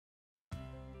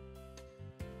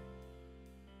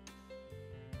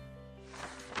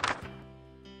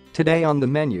Today on the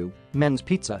menu, men's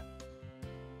pizza.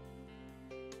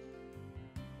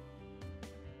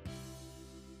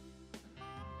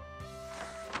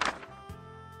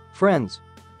 Friends.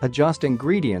 Adjust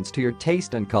ingredients to your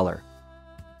taste and color.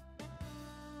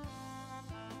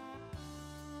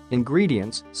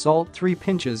 Ingredients: salt 3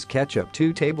 pinches, ketchup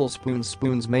 2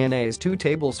 tablespoons, mayonnaise 2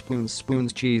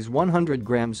 tablespoons, cheese 100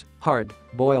 grams, hard,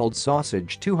 boiled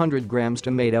sausage 200 grams,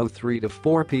 tomato 3 to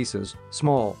 4 pieces,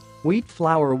 small, wheat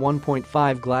flour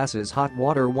 1.5 glasses, hot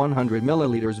water 100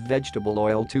 milliliters, vegetable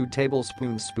oil 2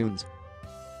 tablespoons.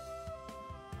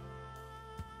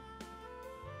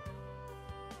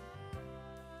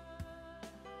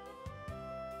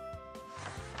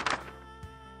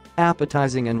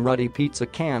 Appetizing and ruddy pizza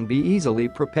can be easily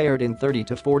prepared in 30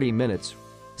 to 40 minutes.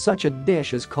 Such a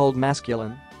dish is called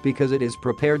masculine because it is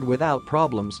prepared without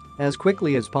problems, as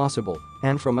quickly as possible,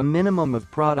 and from a minimum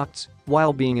of products,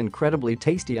 while being incredibly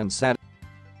tasty and satisfying.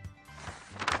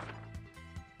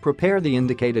 Prepare the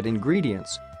indicated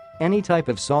ingredients. Any type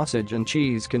of sausage and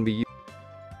cheese can be used.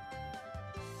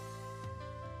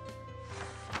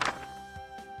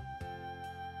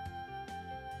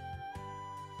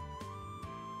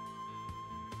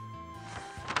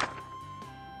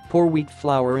 Pour wheat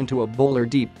flour into a bowl or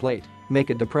deep plate, make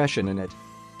a depression in it.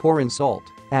 Pour in salt,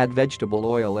 add vegetable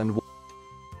oil and water.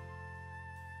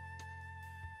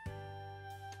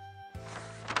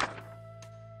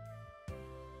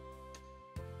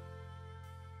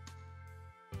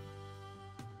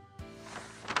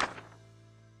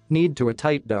 Knead to a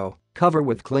tight dough, cover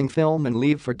with cling film and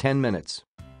leave for 10 minutes.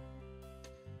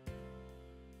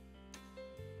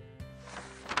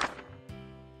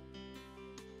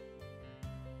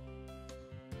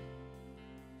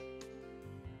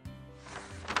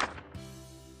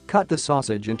 Cut the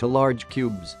sausage into large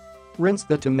cubes. Rinse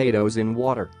the tomatoes in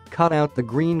water, cut out the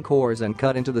green cores and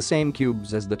cut into the same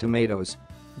cubes as the tomatoes.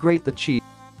 Grate the cheese.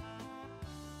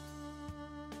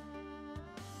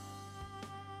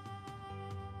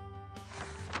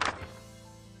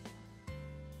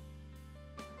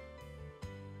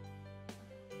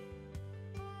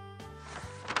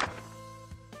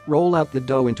 Roll out the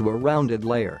dough into a rounded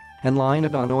layer and line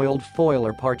it on oiled foil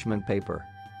or parchment paper.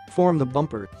 Form the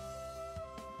bumper.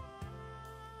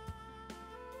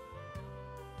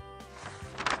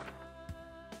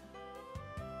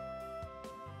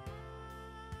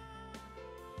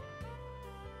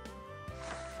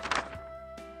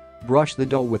 Brush the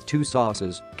dough with 2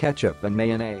 sauces, ketchup and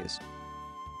mayonnaise.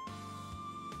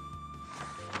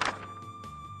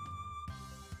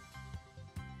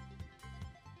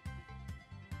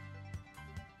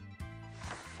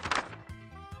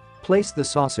 Place the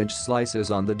sausage slices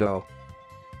on the dough.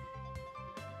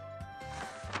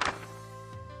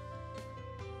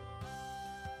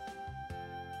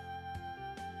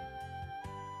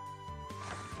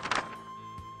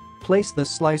 Place the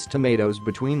sliced tomatoes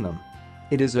between them.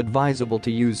 It is advisable to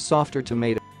use softer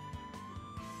tomatoes.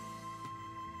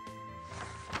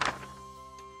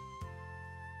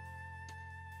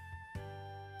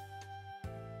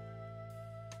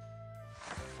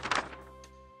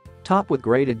 Top with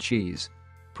grated cheese.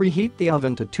 Preheat the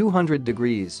oven to 200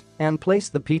 degrees and place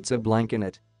the pizza blank in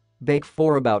it. Bake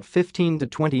for about 15 to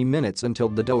 20 minutes until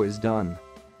the dough is done.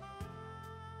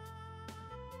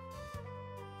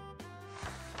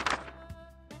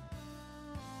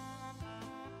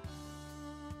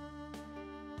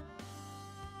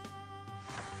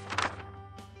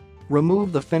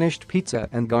 Remove the finished pizza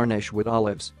and garnish with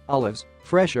olives,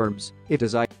 fresh herbs. It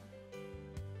is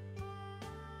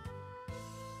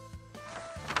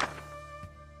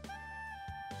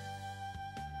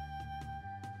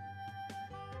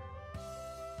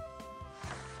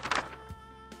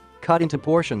cut into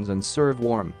portions and serve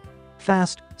warm.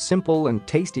 Fast, simple and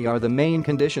tasty are the main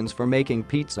conditions for making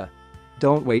pizza.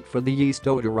 Don't wait for the yeast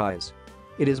dough to rise.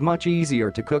 It is much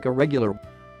easier to cook a regular.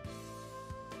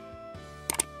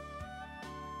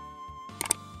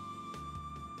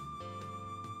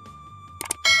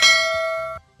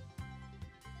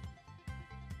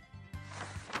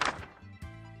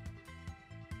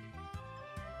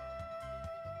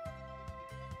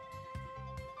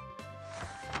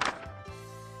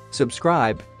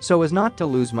 Subscribe so as not to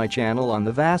lose my channel on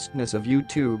the vastness of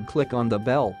YouTube. Click on the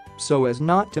bell so as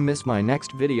not to miss my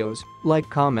next videos. Like,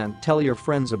 comment, tell your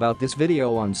friends about this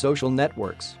video on social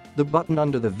networks. The button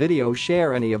under the video,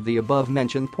 share any of the above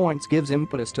mentioned points gives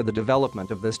impetus to the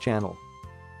development of this channel.